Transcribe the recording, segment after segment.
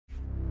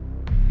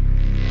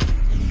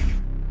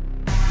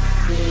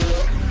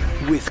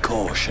with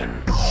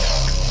caution.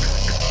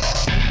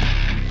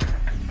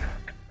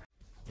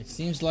 It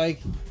seems like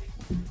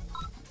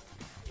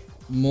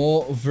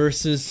Mo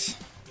versus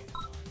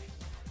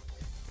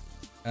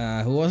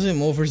who was it?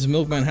 Mo versus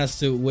Milkman has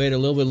to wait a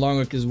little bit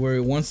longer because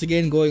we're once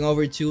again going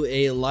over to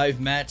a live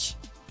match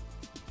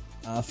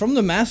from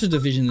the Master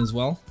Division as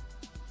well.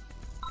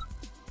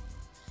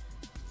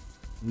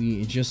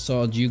 We just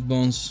saw Duke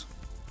Bones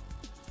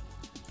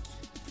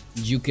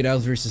duke it out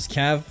versus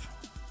Cav.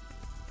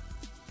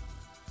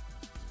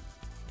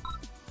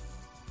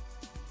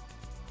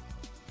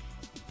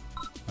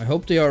 I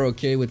hope they are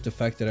okay with the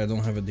fact that I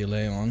don't have a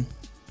delay on.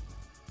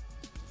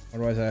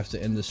 Otherwise I have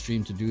to end the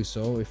stream to do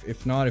so.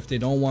 If not, if they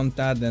don't want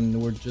that, then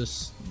we're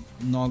just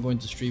not going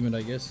to stream it,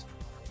 I guess.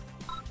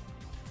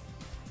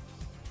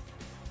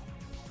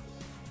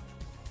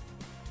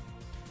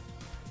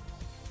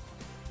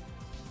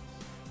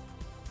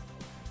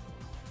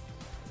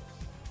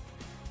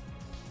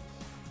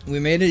 We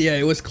made it. Yeah,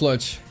 it was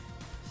clutch.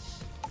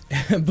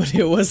 But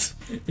it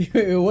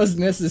was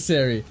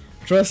necessary.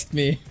 Trust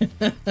me.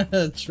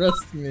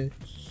 Trust me.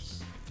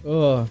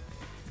 Oh.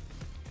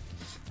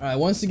 Alright,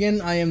 once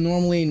again, I am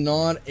normally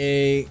not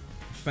a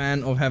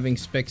fan of having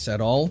specs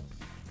at all.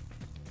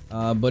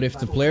 But if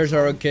the players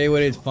are okay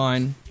with it,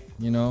 fine.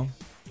 You know.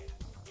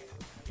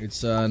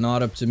 It's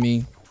not up to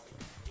me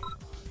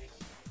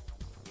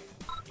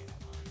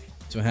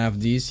to have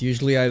these.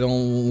 Usually I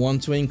don't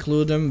want to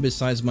include them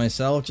besides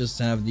myself, just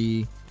to have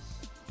the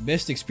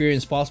best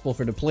experience possible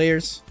for the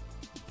players.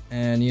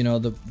 And you know,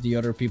 the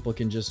other people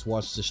can just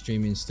watch the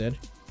stream instead.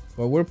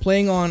 But we're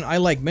playing on I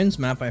Like Men's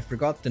map. I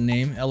forgot the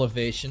name.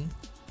 Elevation.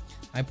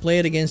 I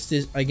played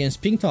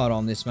against Pink Todd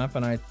on this map,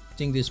 and I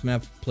think this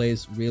map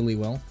plays really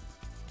well.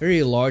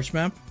 Very large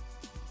map,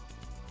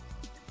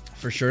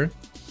 for sure.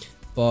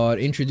 But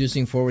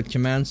introducing forward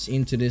commands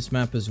into this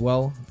map as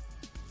well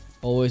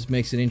always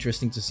makes it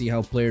interesting to see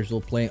how players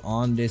will play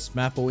on this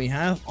map. But we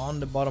have on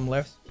the bottom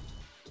left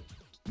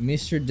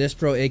Mr.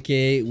 Despro,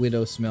 aka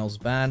Widow Smells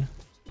Bad.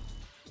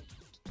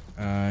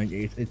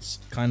 It's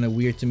kind of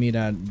weird to me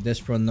that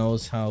Despro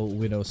knows how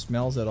Widow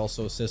smells. That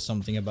also says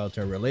something about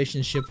their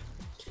relationship.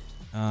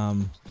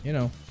 You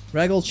know,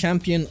 Regal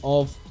champion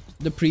of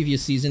the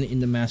previous season in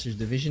the Masters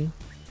Division.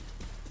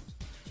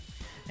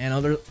 And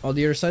on the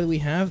other side we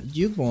have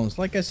Duke Bones.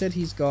 Like I said,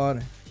 he's got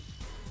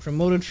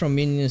promoted from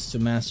Minions to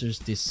Masters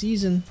this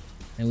season,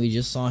 and we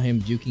just saw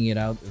him duking it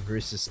out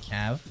versus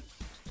Cav.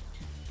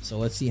 So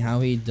let's see how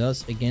he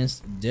does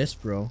against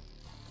Despro.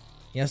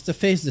 He has to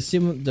face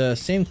the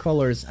same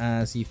colors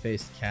as he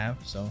faced Cav,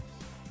 so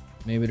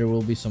maybe there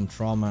will be some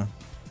trauma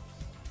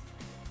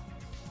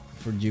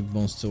for Duke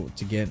Bones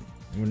to get.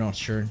 We're not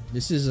sure.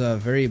 This is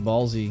very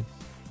ballsy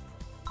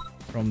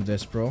from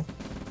Despro,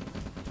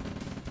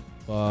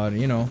 but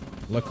you know,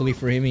 luckily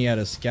for him he had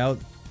a scout,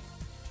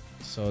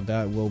 so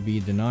that will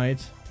be denied.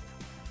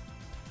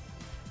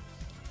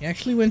 He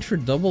actually went for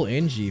double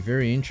NG.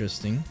 Very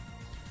interesting.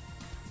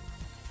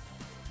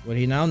 But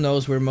he now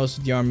knows where most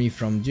of the army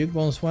from Duke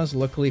Bones was.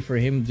 Luckily for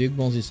him, Duke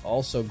Bones is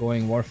also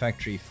going War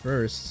Factory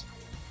first.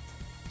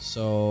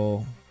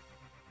 So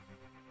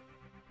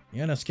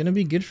yeah, that's gonna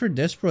be good for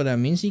Despro. That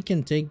means he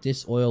can take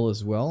this oil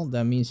as well.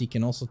 That means he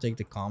can also take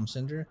the comm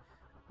center.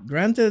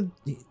 Granted,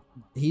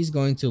 he's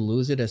going to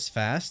lose it as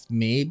fast.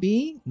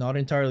 Maybe. Not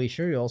entirely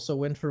sure. He also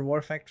went for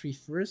War Factory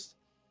first.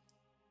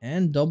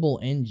 And double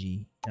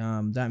NG.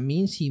 That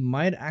means he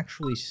might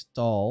actually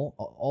stall.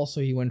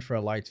 Also, he went for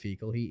a light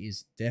vehicle. He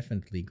is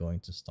definitely going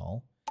to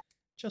stall.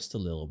 Just a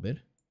little bit.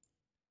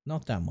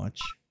 Not that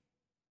much.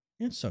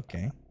 It's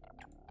okay.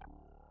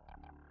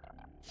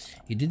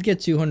 He did get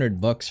 200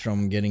 bucks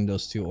from getting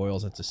those two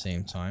oils at the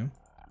same time.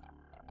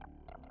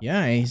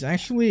 Yeah, he's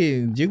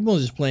actually... Duke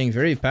Bones is playing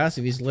very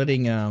passive. He's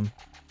letting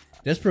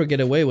Despro get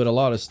away with a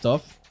lot of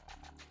stuff.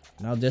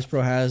 Now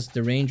Despro has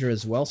the Ranger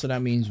as well, so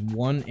that means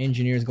one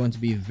engineer is going to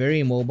be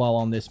very mobile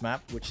on this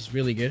map, which is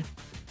really good.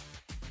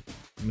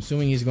 I'm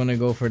assuming he's going to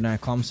go for that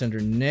comm center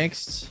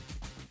next.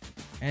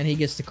 And he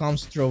gets the comm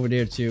center over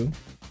there too.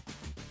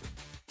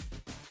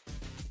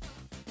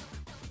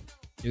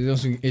 He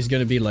also is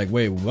going to be like,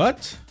 wait,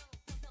 what?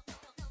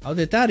 How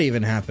did that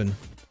even happen?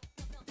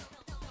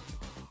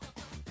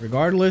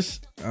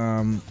 Regardless,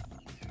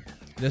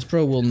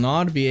 Despro will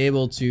not be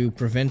able to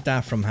prevent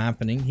that from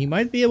happening. He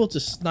might be able to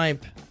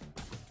snipe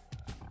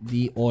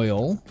the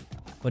oil,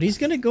 but he's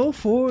gonna go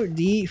for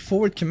the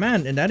forward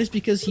command, and that is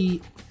because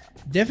he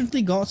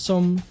definitely got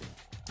some...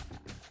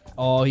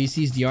 Oh, he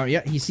sees the army.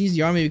 Yeah, he sees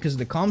the army because of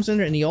the comm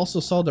center, and he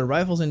also saw the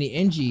rifles and the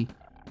NG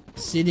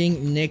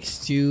sitting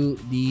next to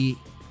the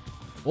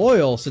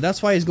oil, so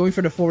that's why he's going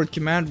for the forward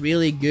command.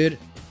 Really good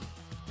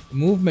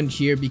movement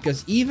here,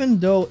 because even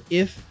though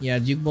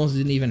Duke Bones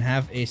didn't even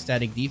have a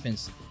static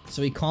defense,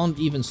 so he can't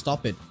even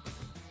stop it.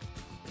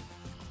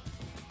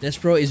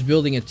 Despro is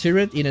building a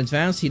turret in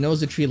advance. He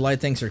knows the 3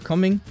 light tanks are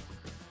coming.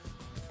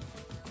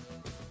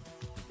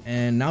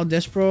 And now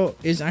Despro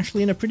is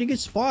actually in a pretty good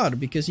spot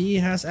because he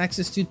has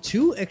access to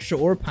 2 extra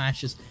ore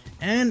patches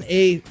and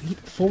a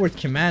forward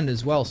command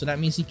as well. So that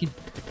means he could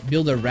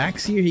build a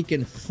racks here. He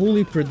can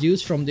fully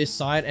produce from this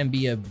side and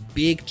be a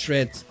big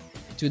threat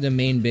to the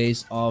main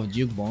base of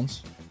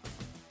Jukebones.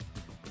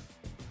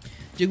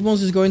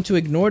 Jukebones is going to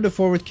ignore the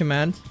forward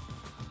command,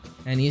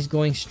 and he's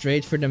going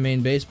straight for the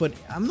main base, but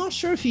I'm not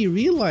sure if he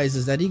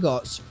realizes that he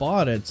got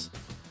spotted.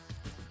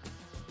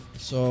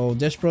 So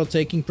Despro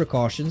taking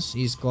precautions.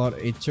 He's got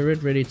a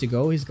turret ready to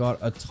go. He's got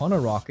a ton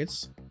of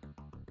rockets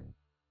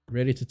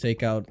ready to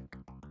take out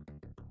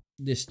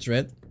this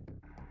threat.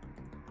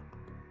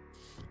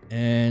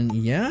 And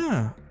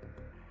yeah,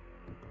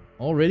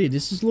 already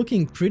this is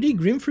looking pretty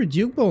grim for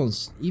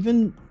Jukebones,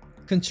 even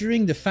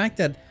considering the fact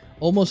that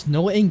almost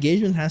no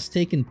engagement has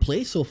taken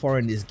place so far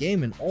in this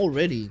game, and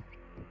already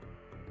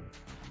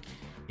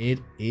it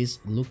is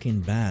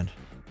looking bad.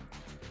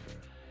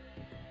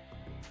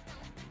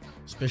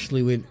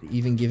 Especially with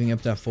even giving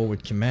up that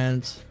forward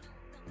command.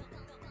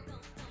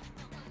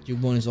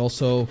 Jukebones is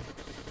also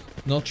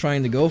not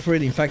trying to go for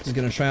it. In fact, he's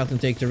going to try out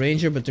and take the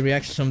ranger, but the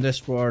reactions from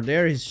Despro are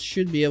there. He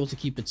should be able to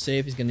keep it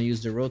safe. He's going to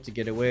use the road to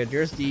get away.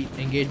 There's the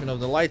engagement of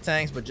the light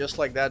tanks, but just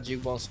like that,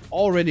 Jukebones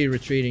already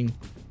retreating,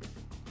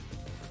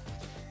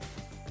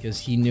 because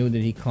he knew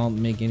that he can't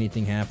make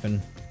anything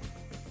happen.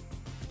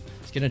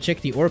 He's going to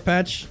check the ore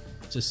patch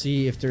to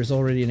see if there's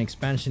already an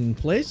expansion in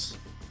place.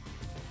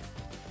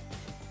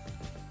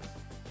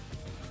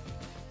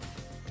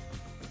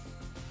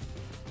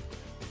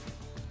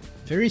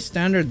 Very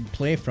standard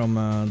play from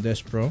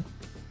Despro.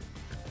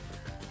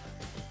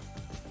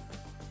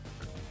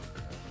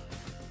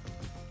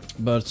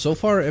 But so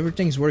far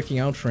everything's working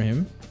out for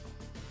him.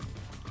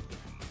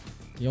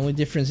 The only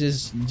difference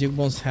is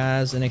Jukebones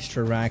has an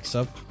extra racks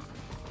up.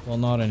 Well,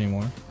 not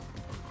anymore.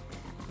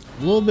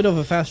 A little bit of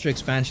a faster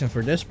expansion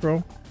for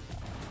Despro.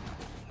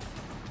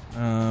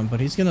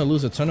 But he's gonna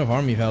lose a ton of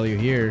army value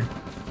here,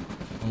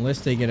 unless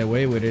they get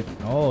away with it.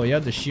 Oh yeah,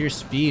 the sheer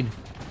speed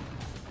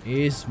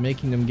is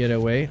making them get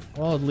away.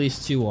 Well, at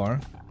least two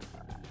are.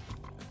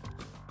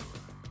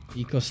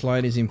 Eco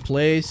slide is in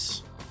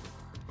place.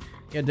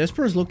 Yeah,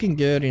 Despro is looking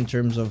good in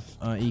terms of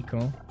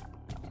eco.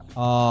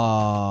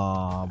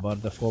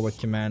 But the forward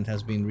command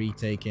has been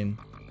retaken.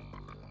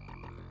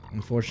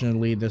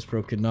 Unfortunately,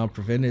 Despro could not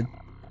prevent it.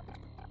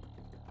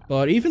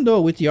 But even though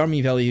with the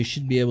army value, you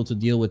should be able to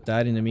deal with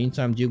that. In the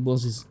meantime,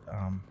 Jukebones is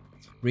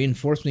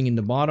reinforcing in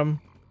the bottom.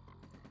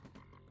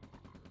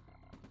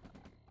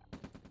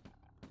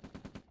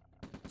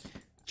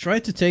 Try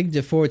to take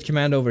the forward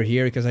command over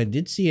here, because I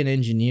did see an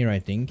engineer, I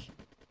think.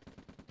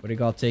 But it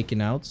got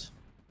taken out.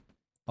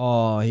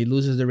 Oh, he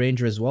loses the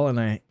ranger as well, and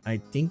I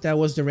think that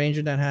was the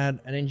ranger that had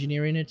an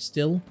engineer in it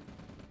still.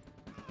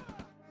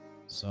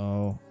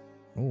 So,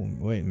 oh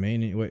wait,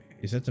 wait,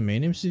 is that the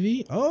main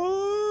MCV?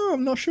 Oh,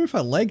 I'm not sure if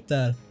I like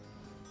that.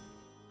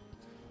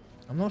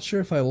 I'm not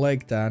sure if I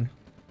like that.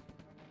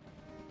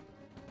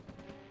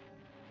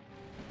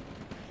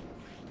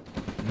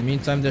 In the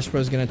meantime, Despro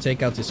is gonna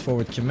take out his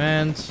forward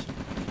command to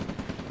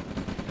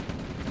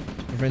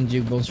prevent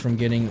Jukebones from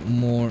getting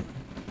more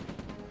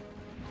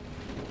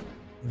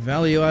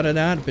value out of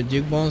that. But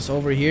Jukebones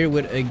over here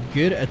with a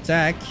good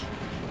attack,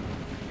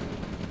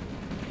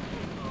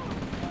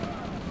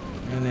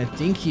 and I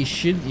think he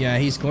should, yeah,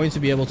 he's going to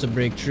be able to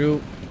break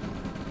through.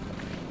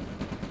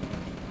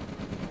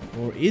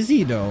 Or is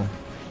he though?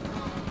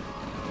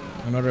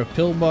 Another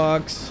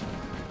pillbox.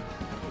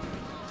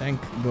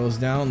 Tank goes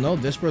down. No,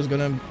 Despro is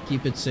gonna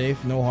keep it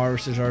safe. No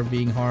harvesters are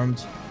being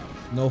harmed.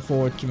 No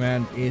forward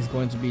command is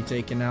going to be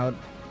taken out.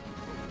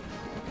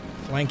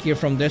 Flank here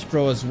from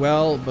Despro as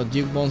well, but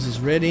Jukebones is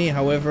ready.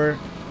 However,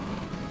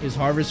 his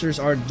harvesters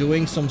are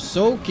doing some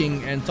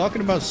soaking, and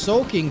talking about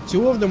soaking,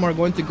 two of them are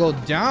going to go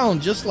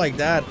down just like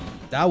that.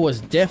 That was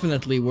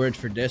definitely word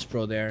for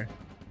Despro there.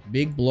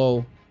 Big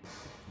blow.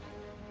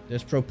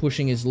 Despro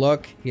pushing his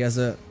luck. He has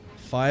a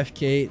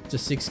 5k to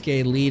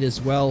 6k lead as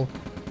well.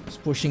 He's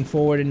pushing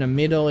forward in the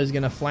middle. He's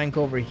gonna flank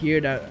over here.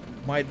 That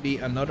might be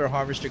another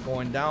harvester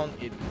going down.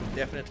 It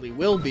definitely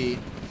will be.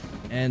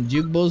 And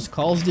Jukebones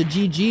calls the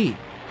GG.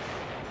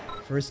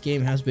 First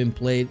game has been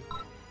played.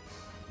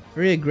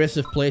 Very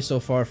aggressive play so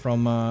far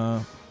from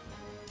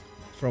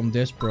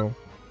Despro.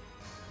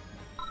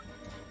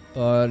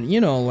 But you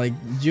know, like,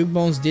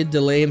 Jukebones did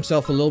delay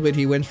himself a little bit.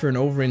 He went for an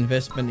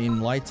overinvestment in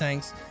light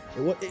tanks.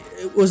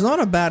 It was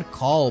not a bad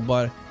call,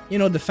 but you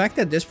know, the fact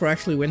that Despro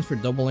actually went for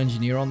double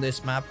engineer on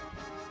this map,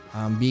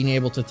 being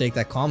able to take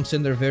that comm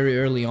center very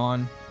early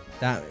on,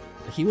 that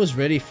he was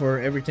ready for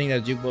everything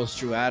that Jukebones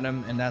threw at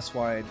him, and that's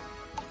why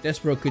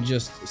Despro could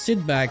just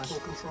sit back,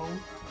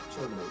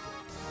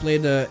 play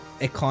the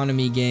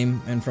economy game,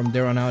 and from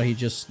there on out he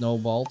just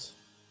snowballed.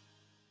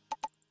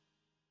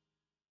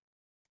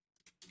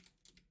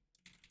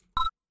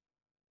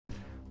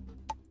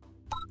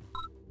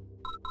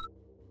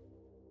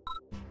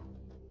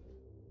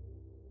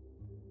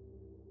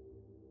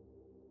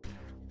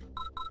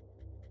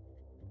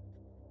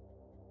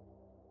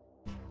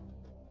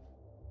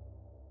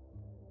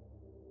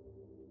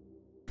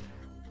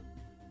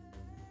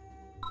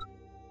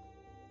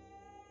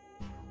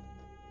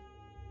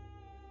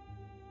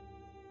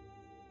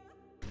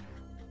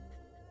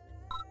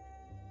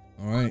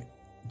 Alright.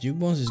 Duke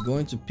Bones is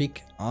going to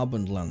pick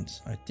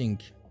Abendland, I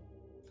think.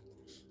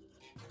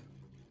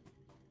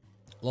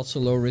 Lots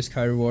of low risk,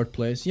 high reward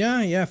plays.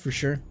 Yeah, for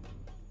sure.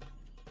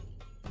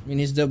 I mean,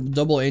 his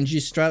double NG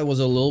strat was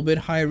a little bit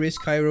high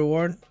risk, high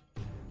reward.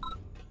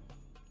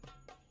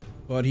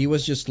 But he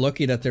was just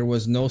lucky that there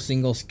was no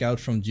single scout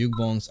from Duke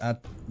Bones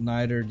at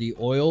neither the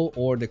oil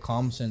or the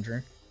comm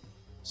center.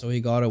 So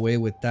he got away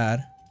with that.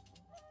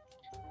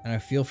 And I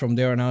feel from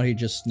there on out he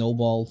just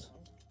snowballed.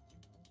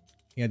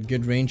 He had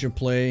good ranger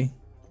play.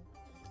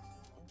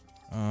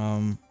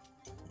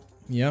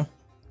 Yeah.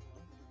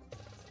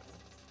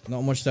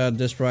 Not much that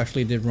Despro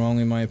actually did wrong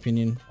in my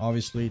opinion,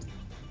 obviously.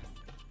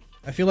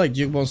 I feel like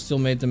Duke Bones still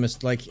made the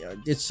mistake.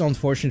 It's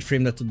unfortunate for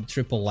him that the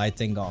triple light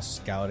thing got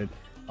scouted.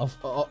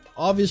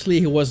 Obviously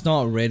he was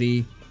not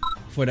ready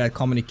for that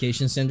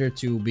communication center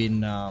to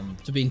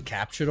being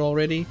captured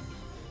already.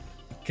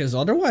 Because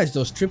otherwise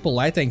those triple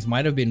light tanks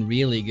might have been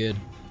really good.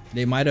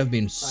 They might have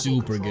been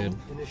super good.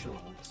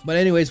 But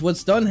anyways,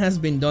 what's done has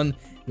been done.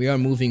 We are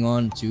moving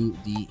on to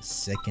the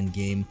second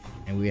game.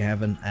 And we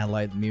have an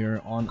allied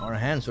mirror on our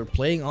hands. We're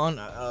playing on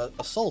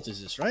Assault,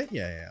 is this right?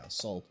 Yeah,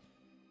 Assault.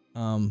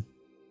 Huh.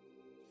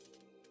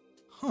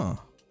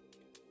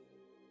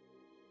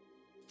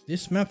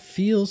 This map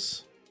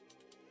feels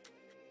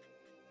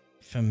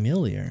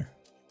familiar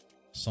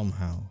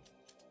somehow.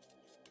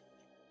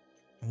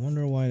 I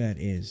wonder why that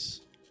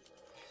is.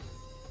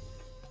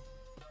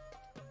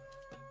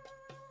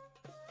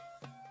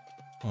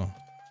 Huh.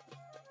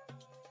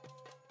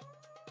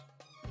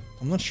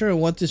 I'm not sure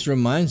what this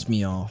reminds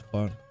me of,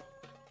 but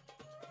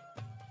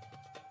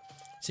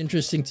it's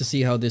interesting to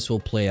see how this will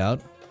play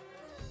out.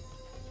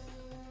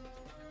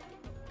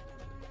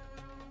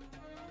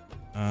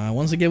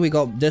 Once again, we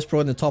got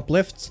Despro in the top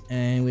left,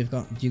 and we've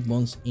got Duke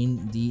Bones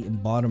in the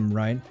bottom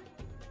right.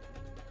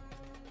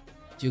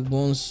 Duke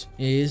Bones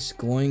is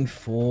going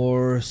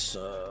for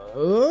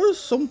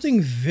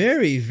something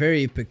very,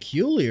 very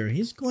peculiar.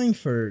 He's going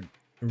for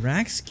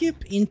rack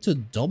skip into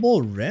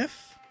double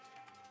ref.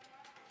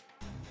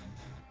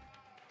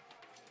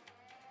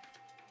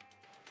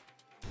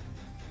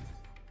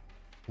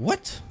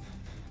 What?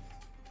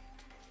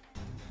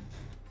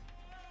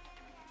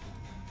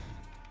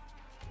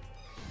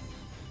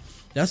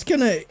 That's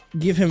gonna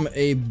give him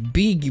a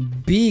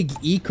big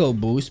eco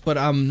boost, but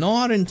I'm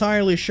not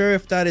entirely sure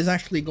if that is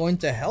actually going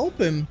to help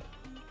him.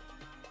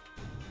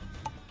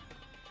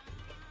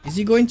 Is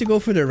he going to go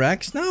for the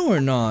racks now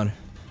or not?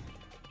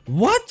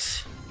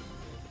 What?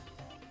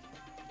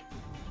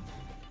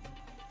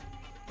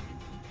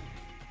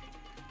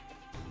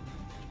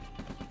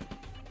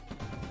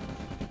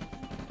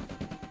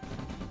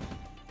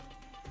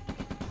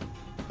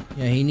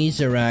 Yeah, he needs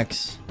the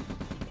racks.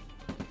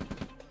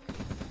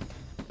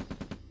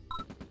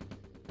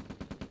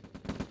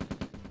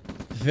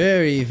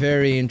 Very,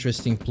 very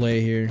interesting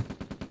play here.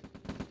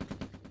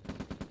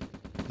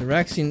 The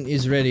Raxin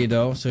is ready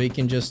though, so he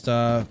can just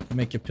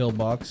make a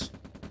pillbox.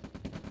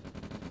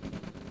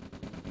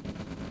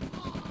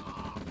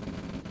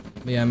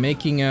 But yeah,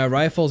 making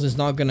rifles is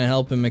not gonna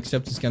help him,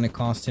 except it's gonna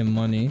cost him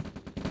money.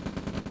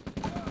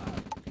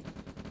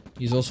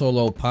 He's also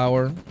low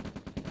power.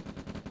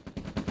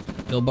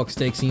 Pillbox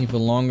takes even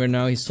longer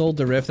now. He sold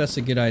the ref, that's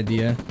a good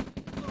idea.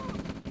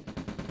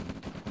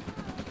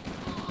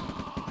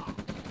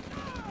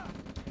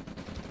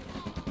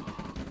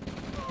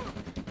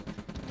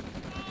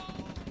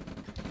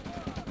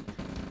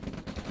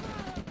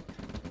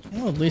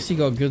 Well, at least he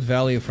got good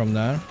value from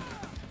that.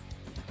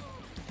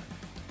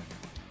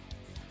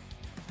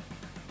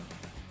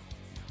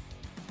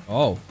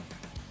 Oh.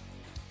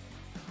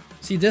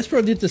 See,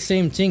 Despro did the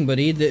same thing, but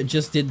he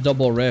just did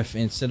double ref.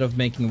 Instead of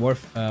making War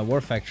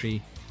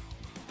Factory,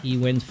 he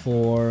went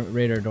for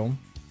Radar Dome.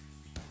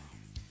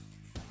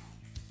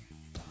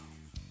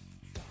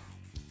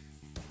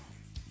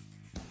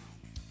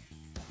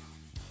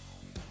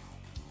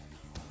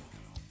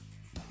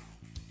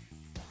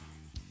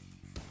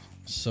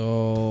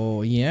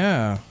 So,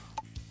 yeah.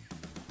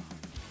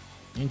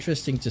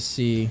 Interesting to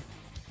see.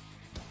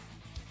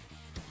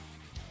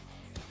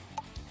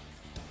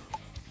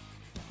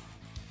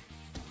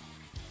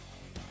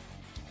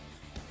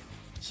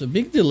 It's a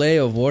big delay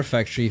of War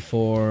Factory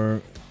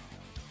for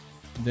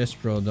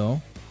Despro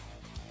though.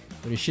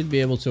 But he should be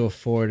able to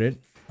afford it.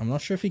 I'm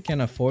not sure if he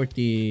can afford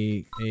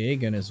the AA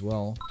gun as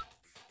well.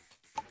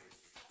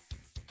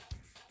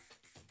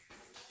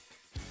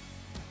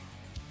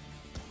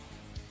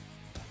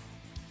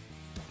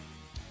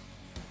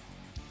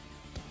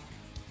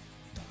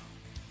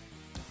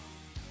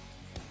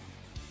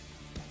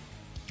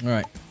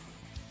 Alright,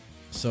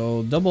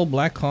 so double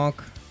Black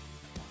Hawk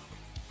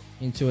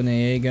into an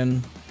AA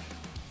gun,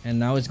 and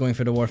now it's going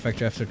for the War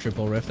Factor after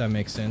triple rift. That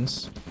makes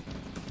sense.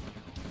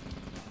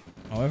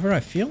 However, I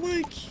feel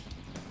like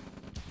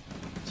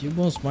Duke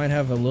Bones might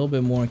have a little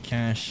bit more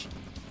cash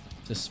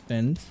to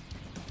spend.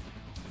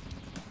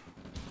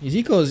 His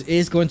eco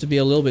is going to be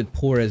a little bit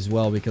poor as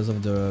well because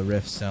of the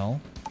ref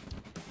cell.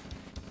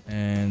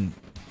 And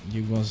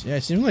Duke Bones, yeah,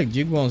 it seems like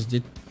Duke Bones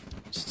did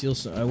steal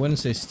some, I wouldn't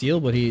say steal,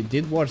 but he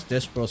did watch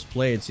Despro's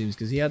play, it seems,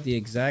 because he had the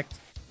exact,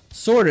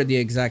 sort of the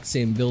exact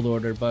same build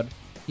order, but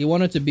he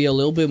wanted to be a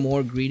little bit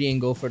more greedy and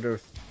go for the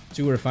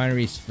 2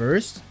 refineries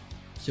first,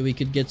 so we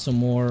could get some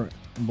more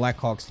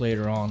Blackhawks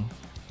later on.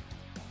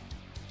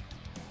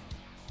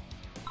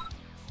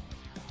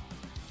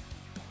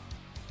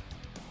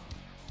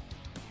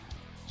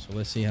 So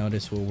let's see how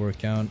this will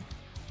work out.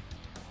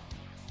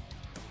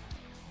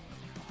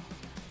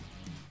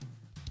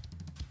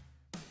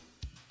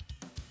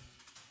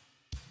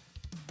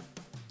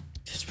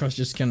 Despro's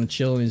just kind of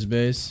chill in his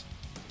base.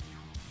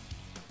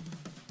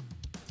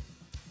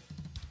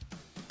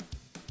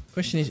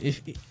 Question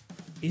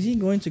is he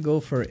going to go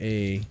for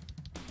a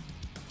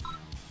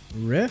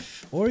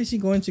ref or is he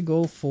going to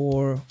go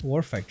for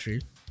War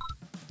Factory?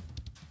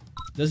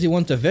 Does he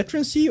want a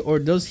veterancy or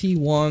does he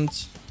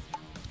want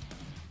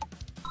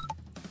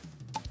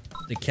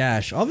the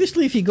cash?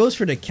 Obviously, if he goes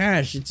for the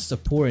cash, it's a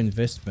poor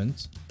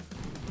investment.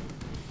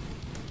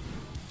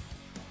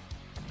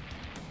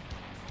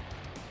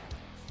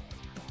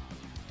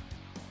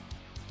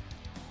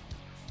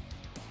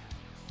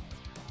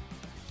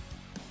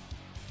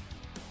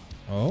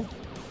 Oh.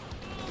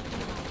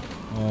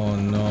 Oh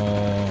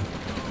no.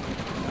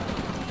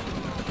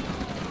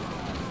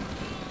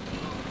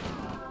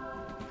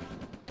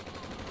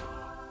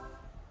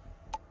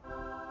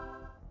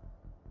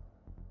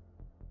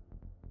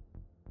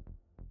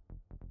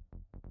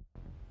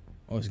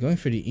 Oh, he's going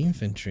for the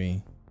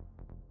infantry.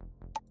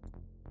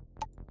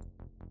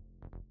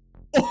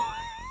 Oh.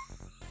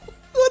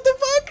 What the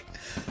fuck?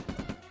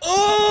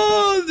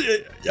 Oh!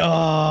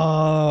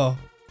 Oh!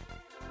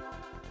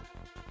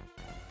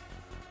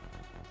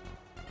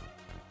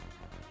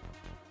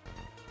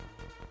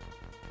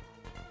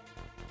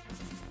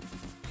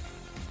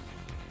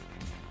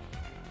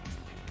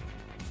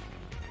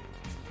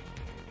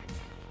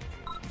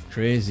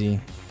 Crazy.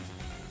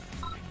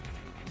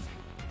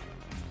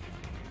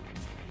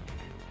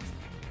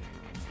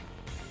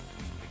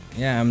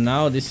 Yeah,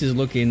 now this is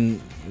looking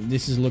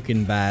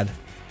bad.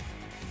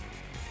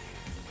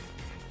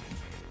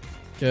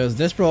 Because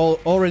Despro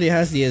already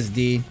has the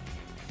SD.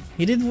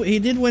 He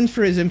did win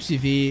for his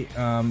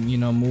MCV you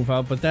know, move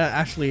out, but that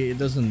actually it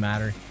doesn't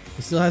matter.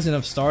 He still has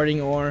enough starting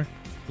ore.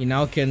 He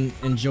now can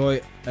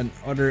enjoy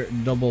another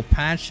double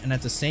patch, and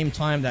at the same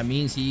time that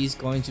means he's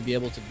going to be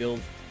able to build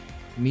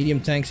medium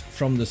tanks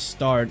from the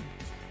start,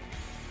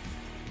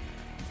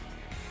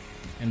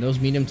 and those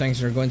medium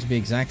tanks are going to be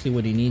exactly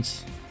what he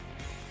needs.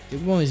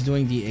 Tiberian is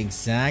doing the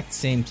exact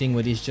same thing,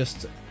 but he's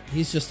just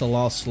a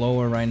lot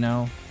slower right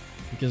now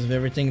because of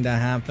everything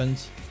that happened.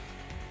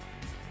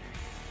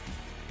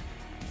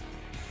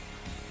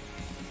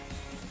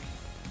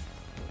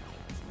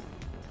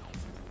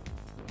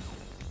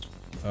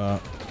 Well,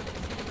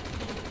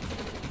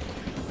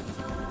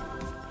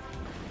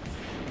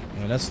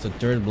 that's the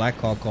 3rd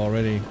Blackhawk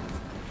already.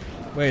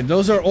 Wait,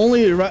 those are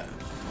only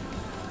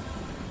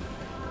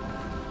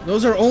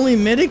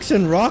medics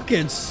and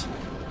rockets.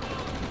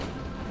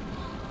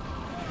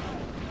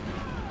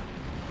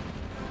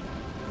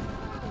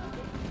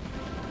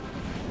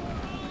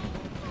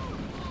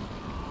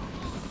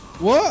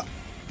 What?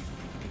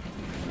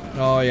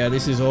 Oh yeah,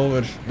 this is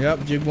over. Yep,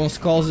 Jigbons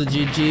calls the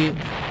GG.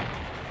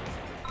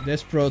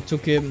 Despro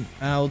took him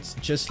out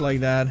just like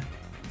that.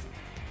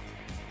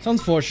 It's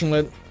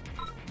unfortunate.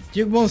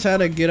 Jigbons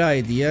had a good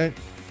idea,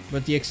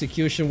 but the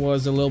execution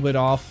was a little bit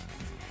off.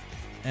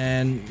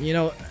 And, you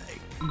know,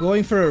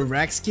 going for a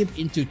rack skip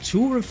into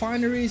 2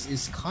 refineries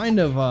is kind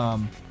of a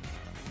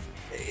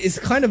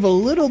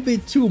little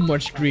bit too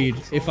much greed,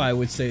 if I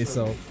would say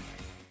so.